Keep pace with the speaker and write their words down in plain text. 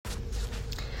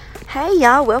Hey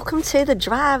y'all, welcome to the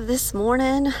drive this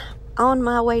morning on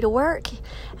my way to work.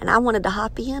 And I wanted to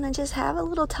hop in and just have a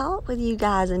little talk with you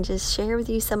guys and just share with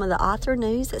you some of the author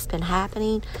news that's been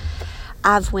happening.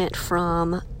 I've went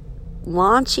from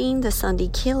launching the Sunday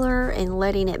Killer and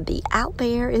letting it be out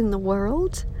there in the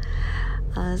world.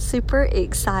 Super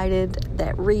excited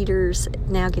that readers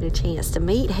now get a chance to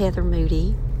meet Heather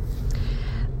Moody.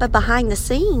 But behind the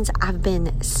scenes, I've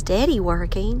been steady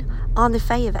working on The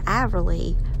Fae of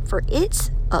Averly for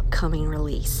its upcoming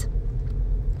release.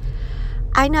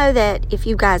 I know that if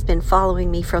you guys been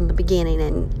following me from the beginning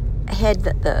and had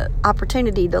the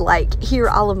opportunity to hear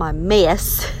all of my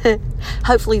mess,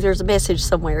 hopefully there's a message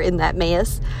somewhere in that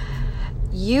mess,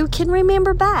 you can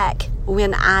remember back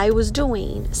when I was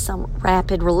doing some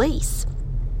rapid release.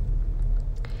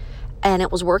 And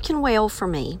it was working well for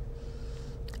me.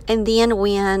 And then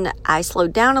when I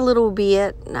slowed down a little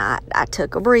bit, I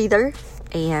took a breather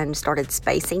and started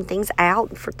spacing things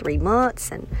out for 3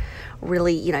 months and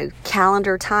really,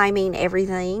 calendar timing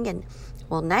everything. And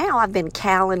well, now I've been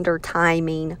calendar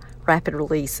timing rapid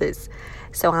releases.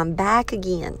 So I'm back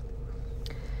again.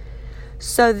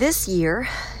 So this year,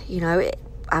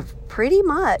 I've pretty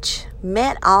much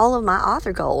met all of my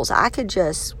author goals.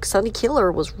 Sunday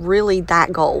Killer was really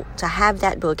that goal, to have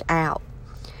that book out.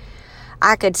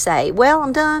 I could say, well,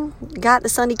 I'm done, got the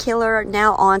Sunday Killer,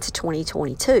 now on to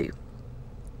 2022.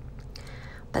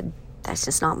 But that's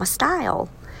just not my style.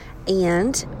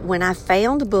 And when I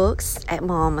found books at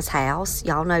Mama's house,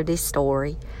 y'all know this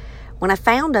story, when I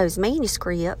found those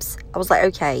manuscripts, I was like,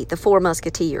 okay, The Four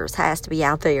Musketeers has to be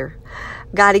out there.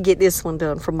 Got to get this one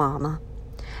done for Mama.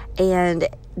 And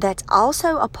that's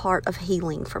also a part of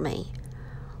healing for me.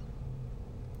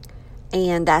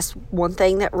 And that's one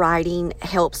thing that writing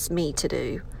helps me to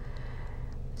do.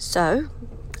 So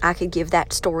I could give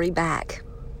that story back.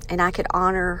 And I could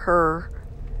honor her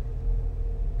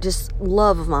just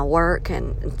love of my work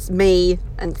and me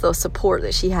and the support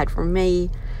that she had from me.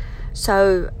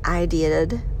 So I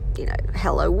did,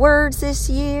 Hello Words this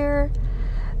year,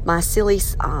 my silly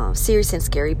Serious and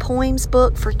Scary Poems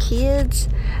book for kids.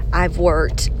 I've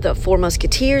worked The Four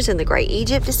Musketeers and The Great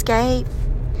Egypt Escape.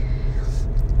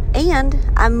 And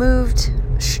I moved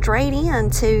straight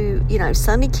into,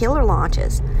 Sunday Killer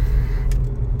launches.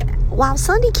 While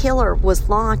Sunday Killer was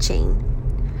launching,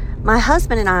 my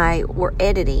husband and I were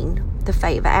editing The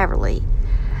Fae of Averly.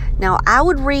 Now, I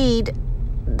would read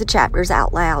the chapters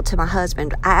out loud to my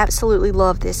husband. I absolutely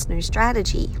love this new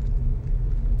strategy.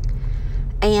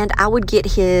 And I would get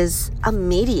his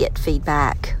immediate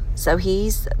feedback. So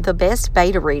he's the best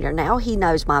beta reader. Now he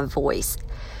knows my voice.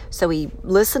 So he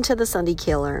listened to the Sunday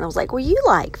Killer, and I was like, well, you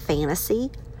like fantasy.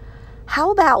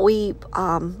 How about we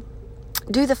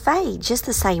do the Fae just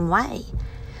the same way?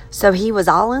 So he was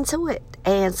all into it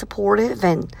and supportive,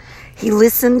 and he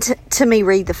listened to me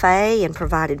read the Fae and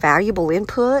provided valuable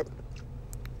input.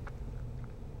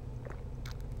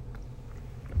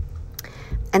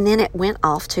 And then it went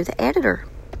off to the editor.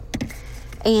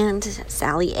 And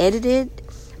Sally edited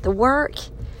the work,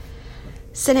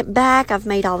 sent it back. I've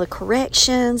made all the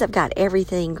corrections. I've got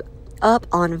everything up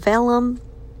on Vellum.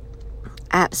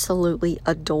 Absolutely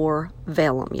adore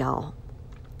Vellum, y'all.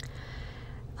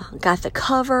 Got the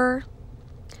cover.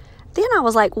 Then I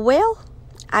was like, well,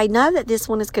 I know that this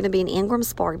one is going to be an Ingram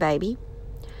Spark Baby,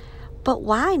 but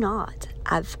why not?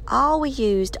 I've always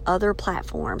used other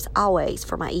platforms, always,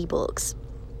 for my ebooks.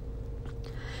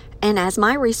 And as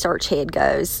my research head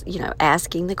goes,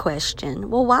 asking the question,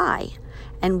 well, why?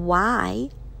 And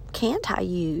why can't I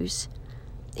use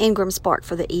Ingram Spark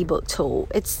for the ebook tool?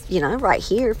 It's, right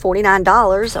here,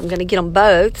 $49. I'm going to get them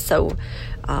both, so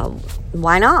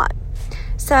why not?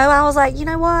 So I was like, you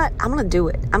know what? I'm going to do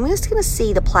it. I'm just going to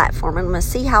see the platform. I'm going to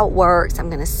see how it works. I'm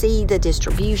going to see the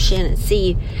distribution and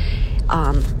see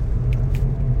how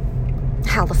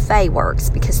the Fae works.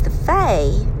 Because the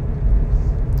Fae,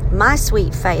 my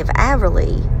sweet Fae of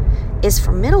Averly, is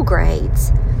for middle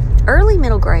grades. Early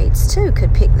middle grades, too,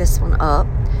 could pick this one up.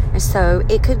 And so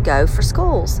it could go for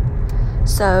schools.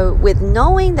 So with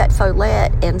knowing that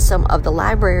Follett and some of the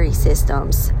library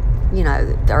systems,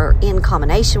 they're in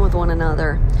combination with one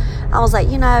another, I was like,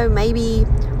 maybe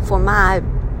for my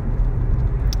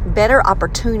better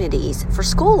opportunities for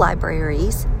school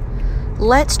libraries,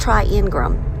 let's try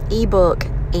Ingram, ebook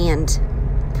and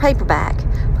paperback,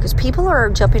 because people are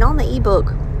jumping on the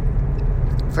ebook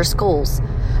for schools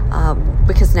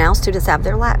because now students have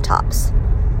their laptops.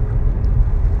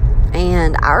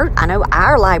 And I know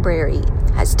our library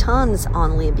has tons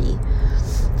on Libby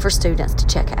for students to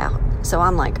check out. So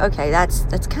I'm like, okay,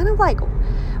 that's kind of like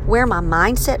where my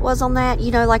mindset was on that.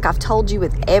 Like I've told you,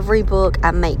 with every book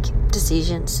I make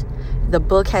decisions. The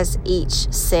book has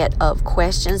each set of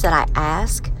questions that I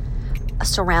ask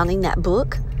surrounding that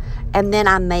book, and then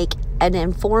I make an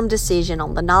informed decision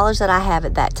on the knowledge that I have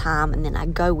at that time, and then I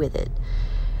go with it.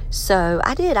 So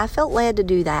I felt led to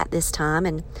do that this time,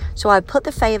 and so I put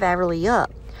the Fae of Averly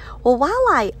up. Well, while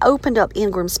I opened up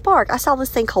Ingram Spark, I saw this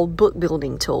thing called Book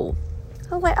Building Tool.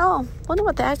 I was like, oh, wonder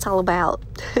what that's all about.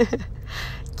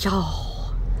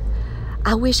 Y'all,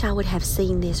 I wish I would have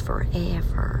seen this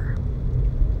forever.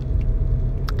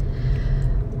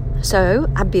 So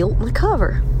I built my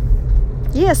cover.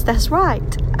 Yes, that's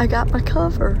right. I got my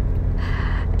cover.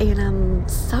 And I'm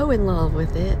so in love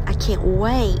with it. I can't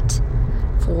wait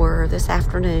for this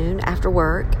afternoon after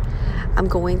work. I'm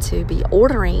going to be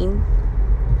ordering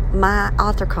my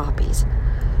author copies.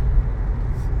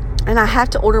 And I have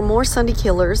to order more Sunday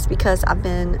Killers because I've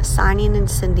been signing and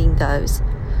sending those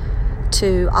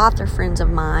to author friends of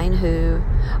mine who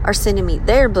are sending me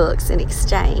their books in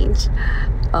exchange.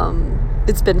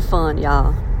 It's been fun,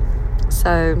 y'all.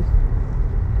 So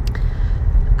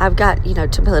I've got,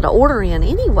 to put an order in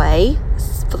anyway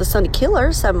for the Sunday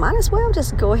Killers, so might as well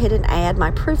just go ahead and add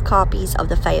my proof copies of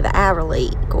the Fae of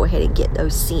Averly. Go ahead and get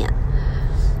those sent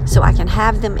so I can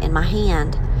have them in my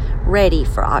hand ready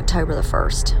for October the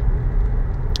 1st.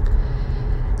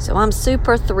 So I'm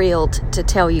super thrilled to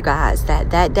tell you guys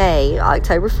that day,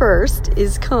 October 1st,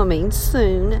 is coming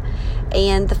soon,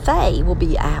 and the Fae will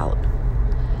be out.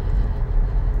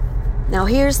 Now,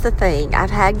 here's the thing. I've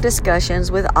had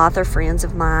discussions with author friends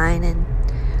of mine, and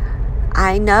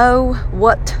I know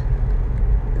what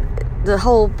the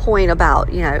whole point about,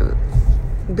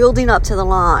 building up to the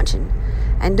launch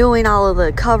and doing all of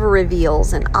the cover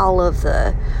reveals and all of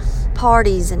the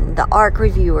parties and the ARC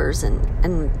reviewers and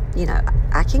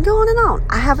I can go on and on.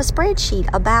 I have a spreadsheet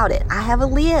about it. I have a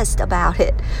list about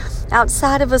it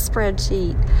outside of a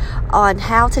spreadsheet on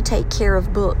how to take care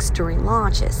of books during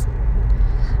launches.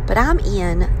 But I'm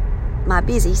in my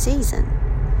busy season.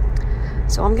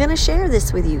 So I'm going to share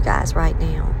this with you guys right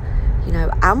now.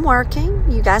 I'm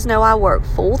working. You guys know I work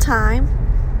full time.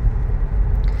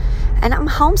 And I'm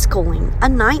homeschooling a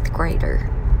 9th grader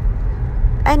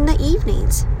in the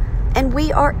evenings. And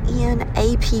we are in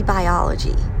AP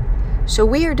biology. So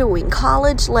we are doing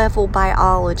college level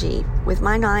biology with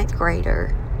my 9th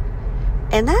grader.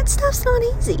 And that stuff's not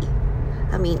easy.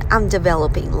 I'm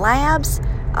developing labs.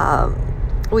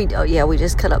 We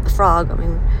just cut up the frog.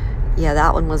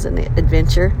 That one was an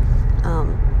adventure.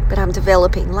 But I'm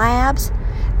developing labs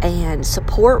and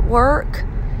support work.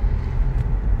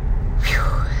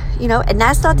 And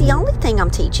that's not the only thing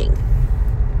I'm teaching.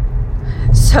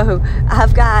 So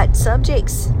I've got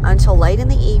subjects until late in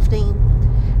the evening,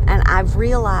 and I've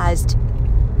realized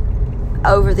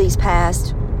over these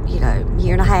past,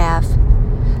 year and a half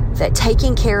that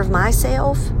taking care of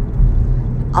myself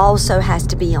also has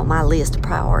to be on my list of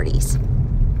priorities.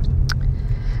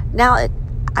 Now,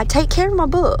 I take care of my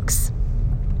books.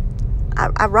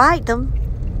 I write them.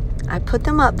 I put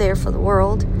them up there for the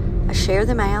world. I share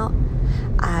them out.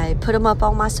 I put them up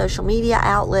on my social media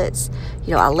outlets.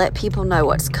 I let people know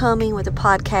what's coming with the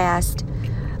podcast.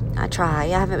 I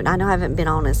try. I know I haven't been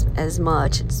on as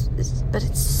much, but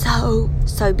it's so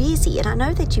busy, and I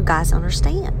know that you guys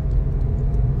understand.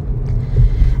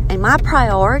 And my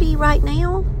priority right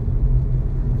now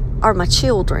are my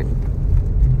children.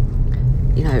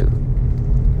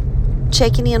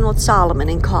 Checking in with Solomon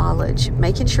in college,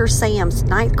 making sure Sam's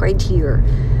 9th grade year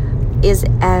is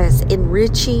as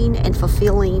enriching and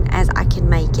fulfilling as I can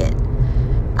make it.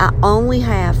 I only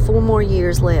have 4 more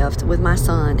years left with my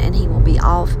son, and he will be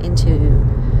off into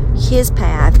his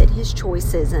path and his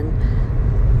choices and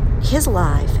his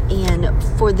life. And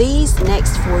for these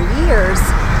next 4 years,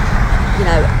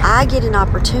 I get an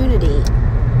opportunity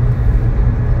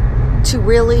to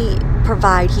really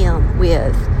provide him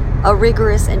with a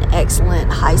rigorous and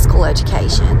excellent high school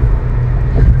education.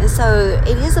 And so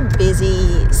it is a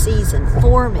busy season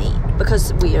for me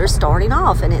because we are starting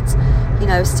off, and it's,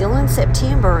 still in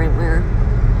September, and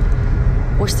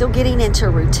we're still getting into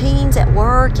routines at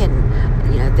work, and,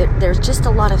 there's just a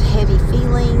lot of heavy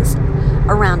feelings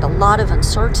around a lot of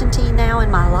uncertainty now in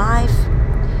my life.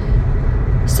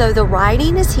 So the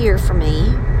writing is here for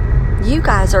me. You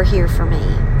guys are here for me.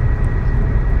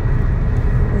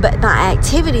 But my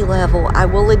activity level, I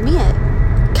will admit,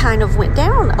 kind of went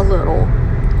down a little.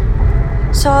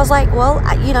 So I was like, well,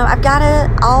 I've got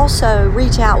to also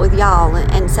reach out with y'all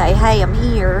and say, hey, I'm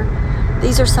here.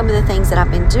 These are some of the things that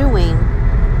I've been doing.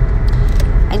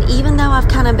 And even though I've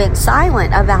kind of been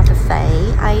silent about the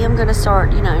Fae, I am going to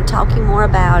start, talking more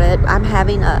about it. I'm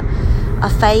having a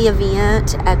Fae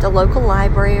event at the local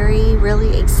library.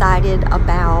 Really excited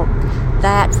about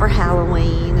that for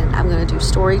Halloween, and I'm going to do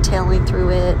storytelling through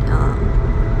it.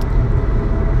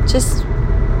 Just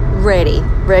ready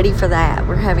for that.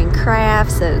 We're having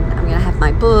crafts, and I'm going to have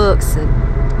my books, and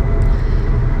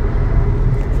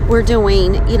we're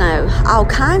doing, all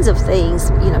kinds of things,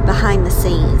 behind the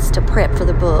scenes to prep for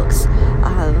the books.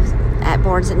 At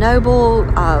Barnes & Noble,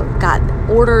 got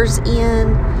orders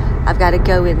in. I've got to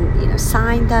go and,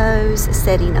 sign those,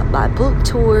 setting up my book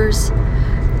tours.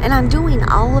 And I'm doing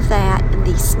all of that in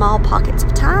these small pockets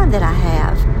of time that I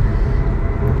have.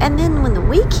 And then when the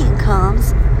weekend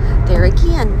comes, there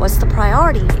again, what's the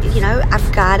priority?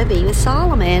 I've got to be with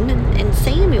Solomon and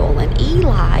Samuel and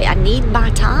Eli. I need my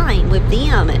time with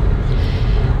them. And,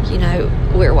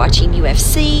 we're watching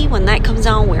UFC. When that comes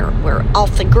on, we're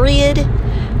off the grid.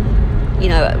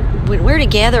 When we're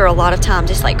together, a lot of times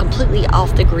it's like completely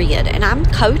off the grid. And I'm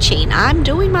coaching. I'm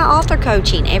doing my author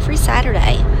coaching every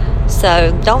Saturday.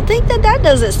 So don't think that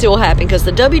doesn't still happen, because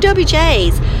the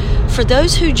WWJs, for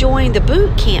those who join the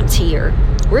boot camps here,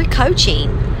 we're coaching.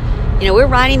 We're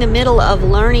right in the middle of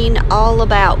learning all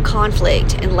about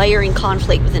conflict and layering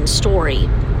conflict within story.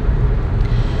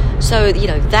 So,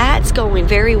 that's going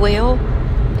very well.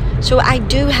 So I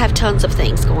do have tons of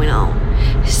things going on.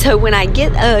 So when I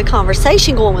get a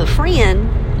conversation going with a friend,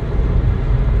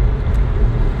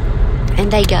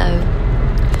 and they go,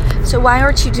 so why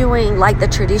aren't you doing like the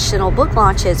traditional book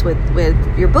launches with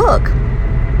your book?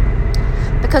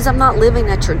 Because I'm not living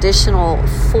a traditional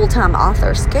full-time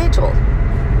author schedule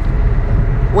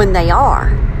when they are.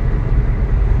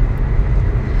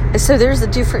 And so there's a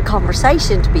different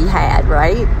conversation to be had,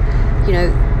 right?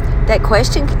 That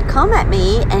question can come at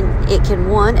me, and it can,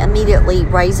 immediately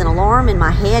raise an alarm in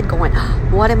my head going,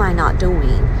 what am I not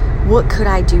doing? What could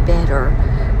I do better?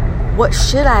 What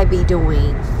should I be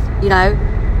doing?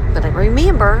 But I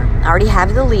remember, I already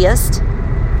have the list.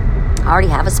 I already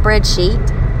have a spreadsheet.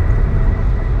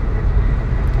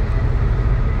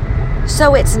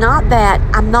 So it's not that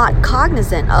I'm not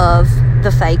cognizant of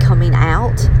the Fae coming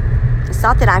out. It's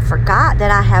not that I forgot that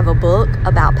I have a book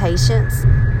about patience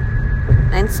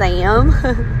and Sam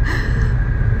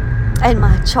and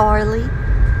my Charlie.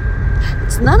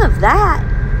 It's none of that.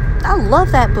 I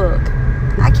love that book.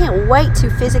 I can't wait to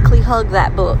physically hug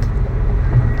that book.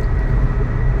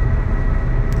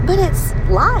 But it's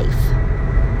life.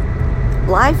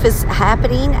 Life is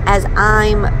happening as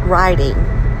I'm writing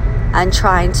and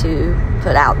trying to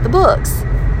put out the books.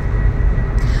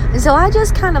 And so I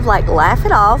just kind of laugh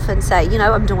it off and say,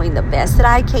 I'm doing the best that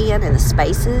I can in the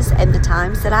spaces and the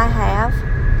times that I have.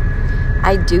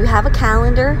 I do have a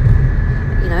calendar.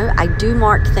 I do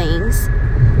mark things.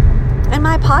 And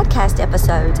my podcast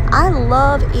episodes, I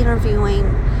love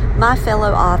interviewing my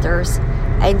fellow authors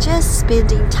and just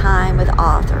spending time with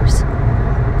authors.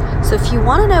 So if you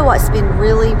want to know what's been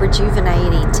really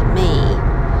rejuvenating to me,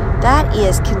 that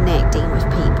is connecting with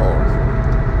people.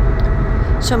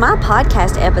 So my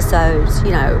podcast episodes,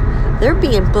 they're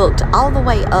being booked all the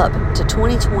way up to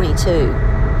 2022.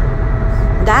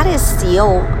 That is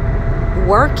still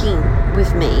working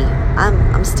with me.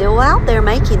 I'm still out there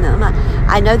making them.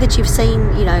 I know that you've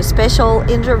seen, special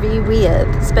interview with,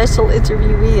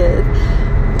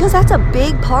 because that's a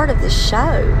big part of the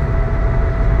show.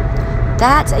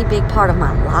 That's a big part of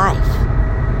my life,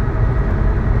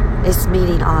 is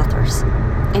meeting authors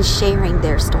and sharing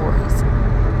their stories.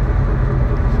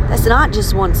 That's not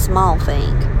just one small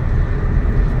thing.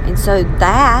 And so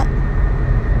that,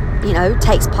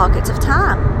 takes pockets of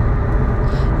time.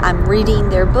 I'm reading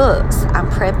their books. I'm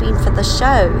prepping for the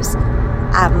shows.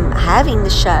 I'm having the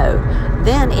show.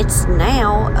 Then it's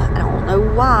now, I don't know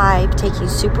why, taking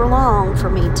super long for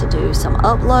me to do some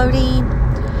uploading.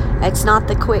 It's not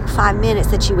the quick 5 minutes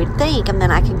that you would think, and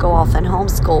then I can go off and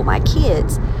homeschool my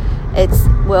kids. It's,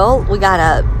 we got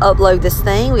to upload this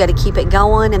thing. We got to keep it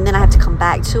going, and then I have to come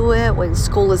back to it when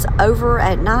school is over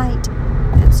at night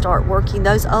and start working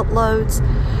those uploads.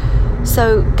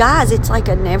 So, guys, it's like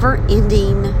a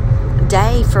never-ending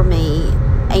day for me,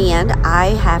 and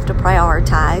I have to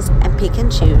prioritize and pick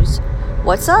and choose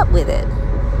what's up with it.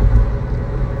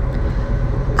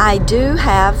 I do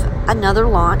have another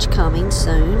launch coming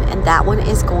soon, and that one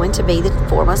is going to be the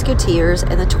Four Musketeers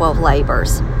and the 12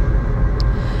 Labors.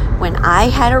 When I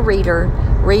had a reader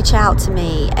reach out to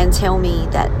me and tell me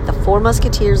that the Four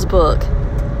Musketeers book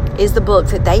is the book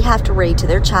that they have to read to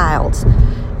their child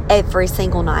every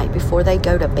single night before they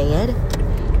go to bed,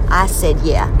 I said,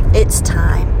 yeah, it's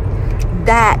time.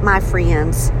 That, my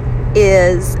friends,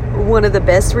 is one of the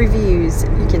best reviews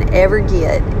you can ever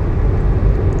get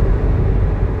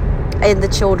in the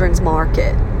children's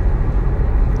market.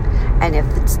 And if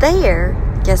it's there,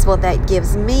 guess what? That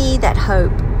gives me that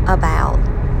hope about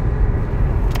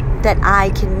that I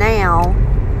can now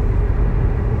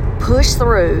push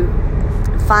through,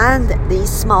 find these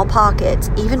small pockets,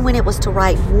 even when it was to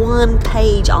write one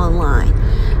page online.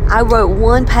 I wrote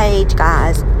one page,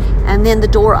 guys, and then the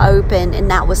door opened,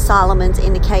 and that was Solomon's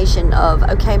indication of,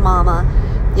 okay, Mama,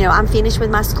 I'm finished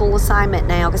with my school assignment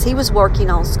now, because he was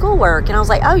working on schoolwork. And I was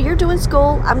like, oh, you're doing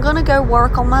school? I'm going to go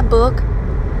work on my book.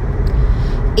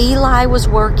 Eli was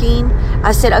working.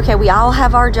 I said, okay, we all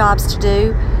have our jobs to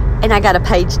do. And I got a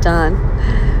page done.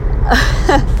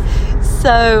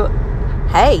 So,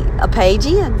 hey, a page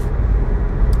in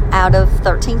out of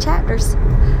 13 chapters.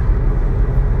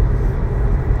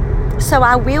 So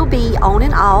I will be on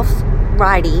and off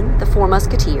writing The Four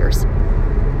Musketeers,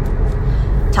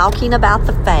 talking about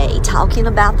the Fae, talking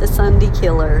about the Sunday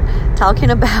Killer, talking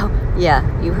about,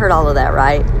 you heard all of that,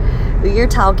 right? You're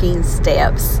talking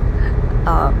steps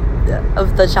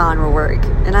of the genre work,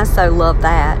 and I so love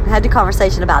that. I had a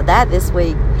conversation about that this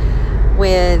week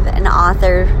with an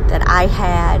author that I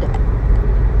had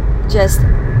just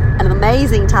an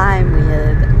amazing time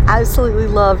with. Absolutely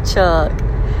love Chuck,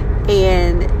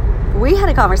 and we had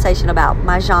a conversation about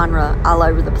my genre all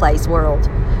over the place world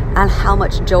and how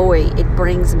much joy it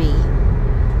brings me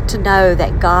to know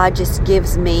that God just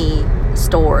gives me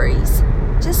stories,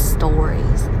 just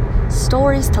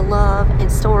stories to love and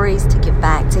stories to give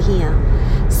back to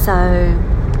Him. So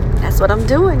that's what I'm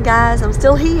doing, guys. I'm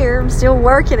still here. I'm still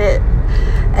working it.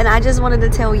 And I just wanted to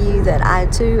tell you that I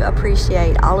too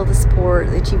appreciate all of the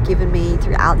support that you've given me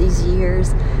throughout these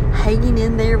years, hanging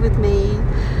in there with me.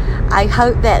 I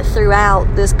hope that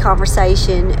throughout this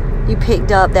conversation you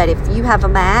picked up that if you have a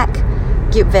Mac,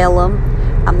 get Vellum.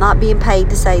 I'm not being paid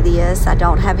to say this. I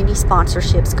don't have any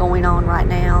sponsorships going on right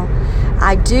now.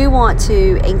 I do want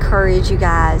to encourage you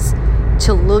guys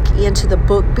to look into the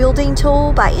book building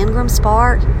tool by Ingram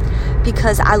Spark,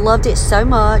 because I loved it so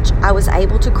much. I was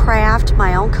able to craft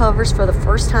my own covers for the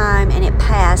first time, and it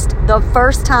passed the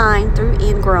first time through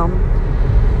Ingram.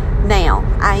 Now,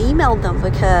 I emailed them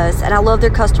and I love their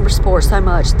customer support so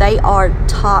much. They are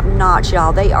top notch,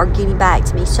 y'all. They are getting back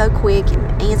to me so quick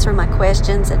and answering my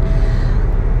questions. And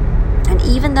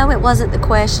even though it wasn't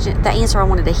the answer I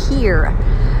wanted to hear,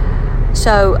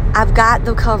 so I've got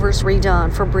the covers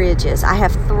redone for Bridges. I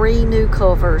have 3 new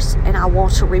covers, and I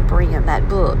want to rebrand that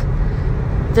book.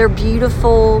 They're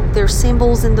beautiful. There's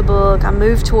symbols in the book. I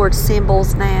moved towards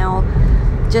symbols now,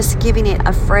 just giving it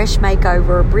a fresh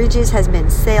makeover. Bridges has been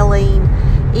selling,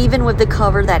 even with the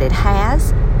cover that it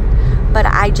has. But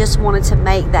I just wanted to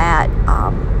make that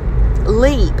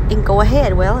leap and go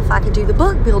ahead. Well, if I could do the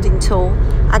book building tool,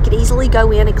 I could easily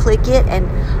go in and click it and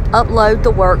upload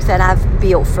the work that I've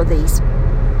built for these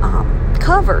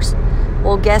covers.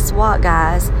 Well, guess what,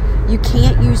 guys? You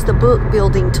can't use the book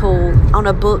building tool on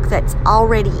a book that's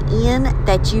already in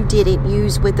that you didn't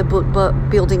use with the book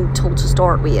building tool to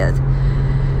start with.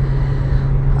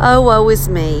 Oh, woe is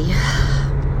me.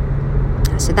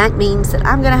 So that means that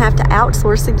I'm going to have to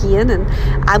outsource again, and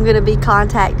I'm going to be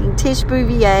contacting Tish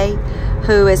Bouvier,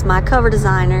 who is my cover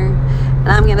designer, and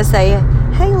I'm going to say,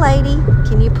 hey lady,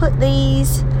 can you put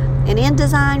these in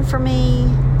InDesign for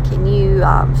me? Can you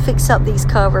fix up these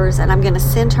covers? And I'm going to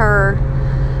send her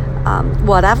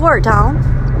what I've worked on,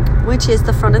 which is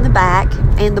the front and the back,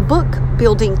 and the book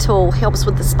building tool helps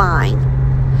with the spine,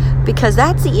 because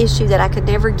that's the issue that I could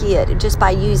never get just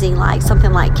by using like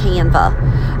something like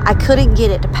Canva. I couldn't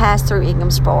get it to pass through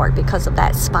Ingram Spark because of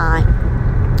that spine.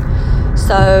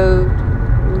 So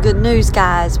good news,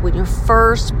 guys, when you're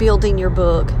first building your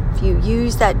book, if you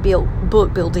use that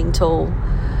book building tool,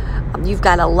 you've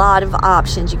got a lot of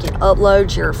options. You can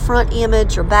upload your front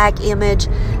image, your back image,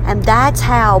 and that's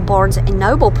how Barnes &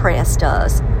 Noble Press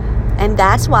does. And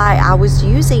that's why I was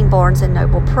using Barnes &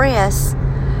 Noble Press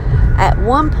at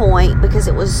one point, because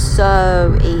it was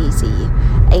so easy,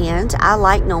 and I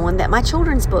like knowing that my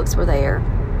children's books were there.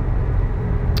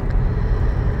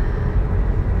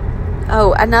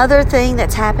 Oh, another thing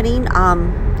that's happening,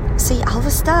 see all the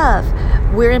stuff.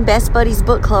 We're in Best Buddies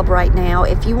Book Club right now.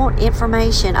 If you want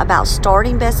information about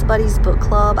starting Best Buddies Book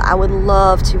Club, I would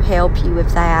love to help you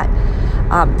with that.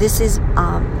 This is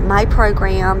my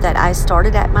program that I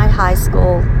started at my high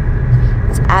school.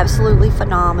 It's absolutely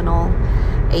phenomenal.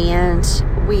 And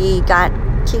we got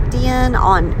kicked in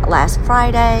on last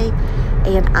Friday,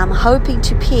 and I'm hoping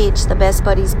to pitch the Best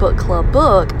Buddies Book Club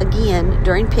book again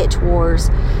during Pitch Wars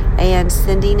and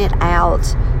sending it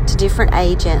out to different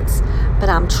agents. But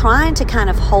I'm trying to kind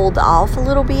of hold off a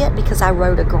little bit because I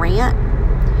wrote a grant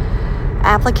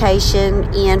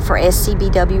application in for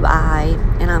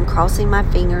SCBWI, and I'm crossing my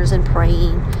fingers and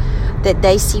praying that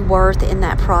they see worth in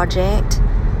that project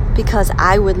because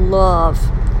I would love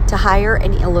to hire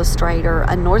an illustrator,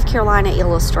 a North Carolina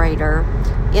illustrator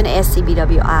in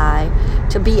SCBWI,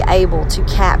 to be able to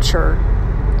capture,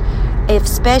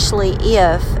 especially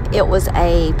if it was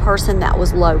a person that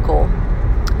was local,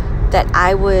 that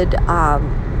I would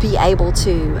be able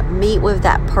to meet with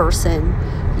that person,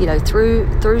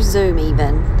 through Zoom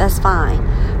even. That's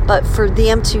fine. But for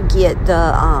them to get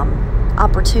the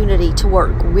opportunity to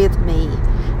work with me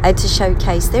and to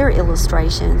showcase their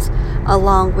illustrations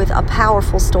along with a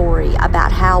powerful story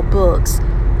about how books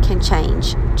can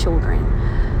change children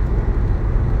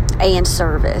and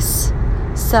service.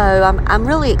 So I'm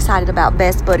really excited about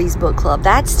Best Buddies Book Club.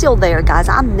 That's still there, guys.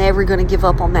 I'm never going to give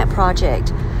up on that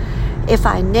project. If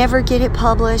I never get it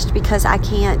published because I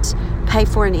can't pay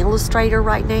for an illustrator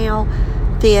right now,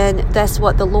 then that's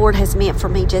what the Lord has meant for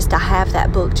me, just to have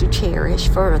that book to cherish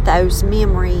for those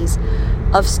memories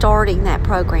of starting that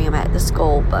program at the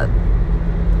school. But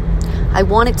I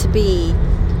want it to be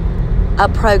a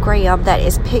program that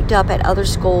is picked up at other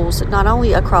schools, not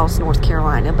only across North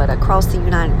Carolina, but across the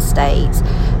United States.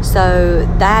 So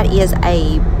that is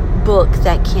a book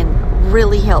that can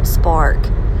really help spark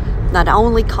not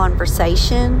only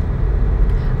conversation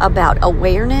about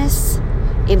awareness,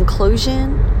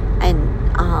 inclusion, and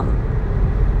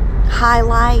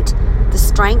highlight the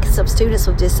strengths of students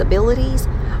with disabilities,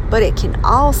 but it can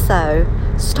also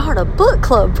start a book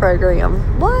club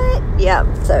program. What?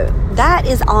 Yeah, so that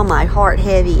is on my heart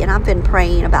heavy, and I've been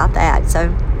praying about that.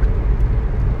 So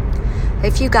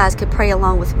if you guys could pray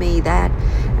along with me that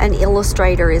an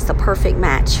illustrator is the perfect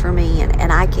match for me,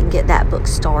 and I can get that book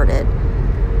started.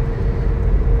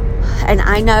 And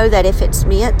I know that if it's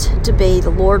meant to be,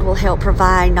 the Lord will help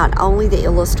provide not only the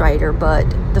illustrator, but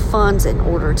the funds in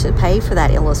order to pay for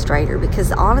that illustrator.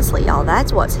 Because honestly, y'all,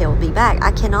 that's what's held me back.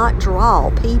 I cannot draw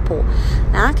people.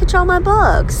 Now, I can draw my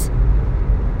bugs.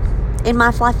 And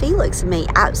my Fly Felix and me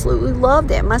absolutely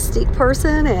loved it. My stick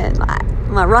person and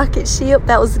my rocket ship.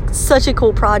 That was such a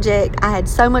cool project. I had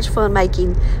so much fun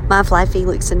making my Fly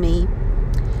Felix and me.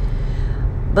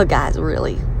 But guys,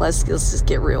 really, let's just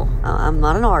get real. I'm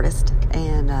not an artist,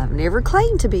 and I've never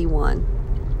claimed to be one.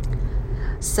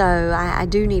 So I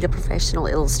do need a professional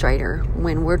illustrator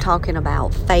when we're talking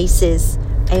about faces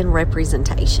and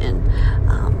representation.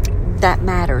 That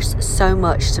matters so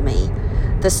much to me.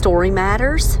 The story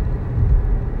matters,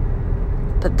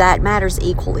 but that matters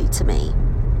equally to me.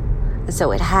 And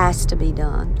so it has to be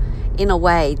done in a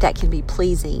way that can be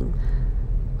pleasing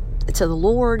to the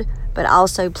Lord, but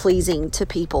also pleasing to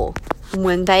people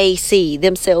when they see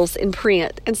themselves in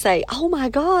print and say, oh my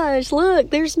gosh, look,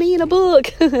 there's me in a book.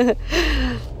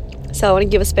 So I want to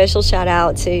give a special shout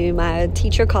out to my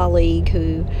teacher colleague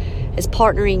who is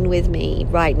partnering with me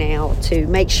right now to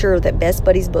make sure that Best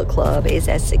Buddies Book Club is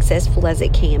as successful as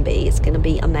it can be. It's going to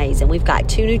be amazing. We've got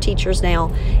 2 new teachers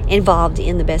now involved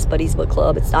in the Best Buddies Book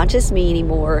Club. It's not just me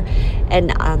anymore,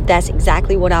 and that's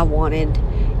exactly what I wanted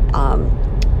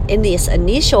in this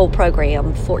initial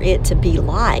program for it to be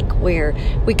like, where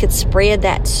we could spread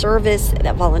that service,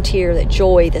 that volunteer, that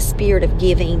joy, the spirit of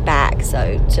giving back,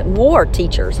 so to more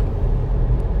teachers.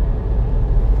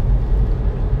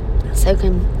 So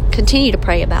continue to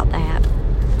pray about that.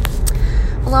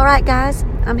 Well, all right, guys,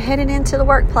 I'm heading into the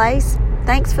workplace.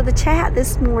 Thanks for the chat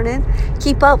this morning.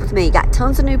 Keep up with me. Got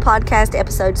tons of new podcast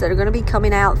episodes that are going to be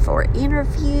coming out for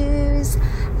interviews.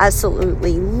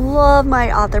 Absolutely love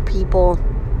my author people.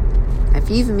 If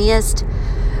you've missed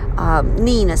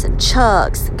Nina's and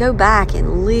Chuck's, go back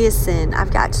and listen.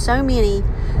 I've got so many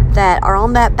that are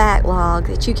on that backlog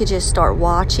that you could just start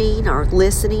watching or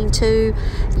listening to.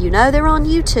 They're on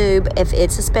YouTube if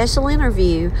it's a special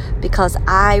interview, because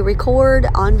I record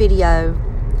on video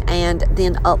and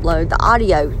then upload the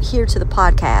audio here to the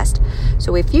podcast.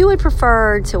 So if you would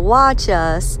prefer to watch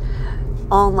us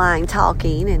online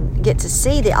talking and get to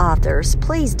see the authors,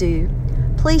 please do.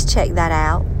 Please check that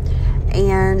out.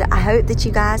 And I hope that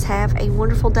you guys have a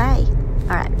wonderful day. All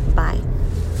right, bye.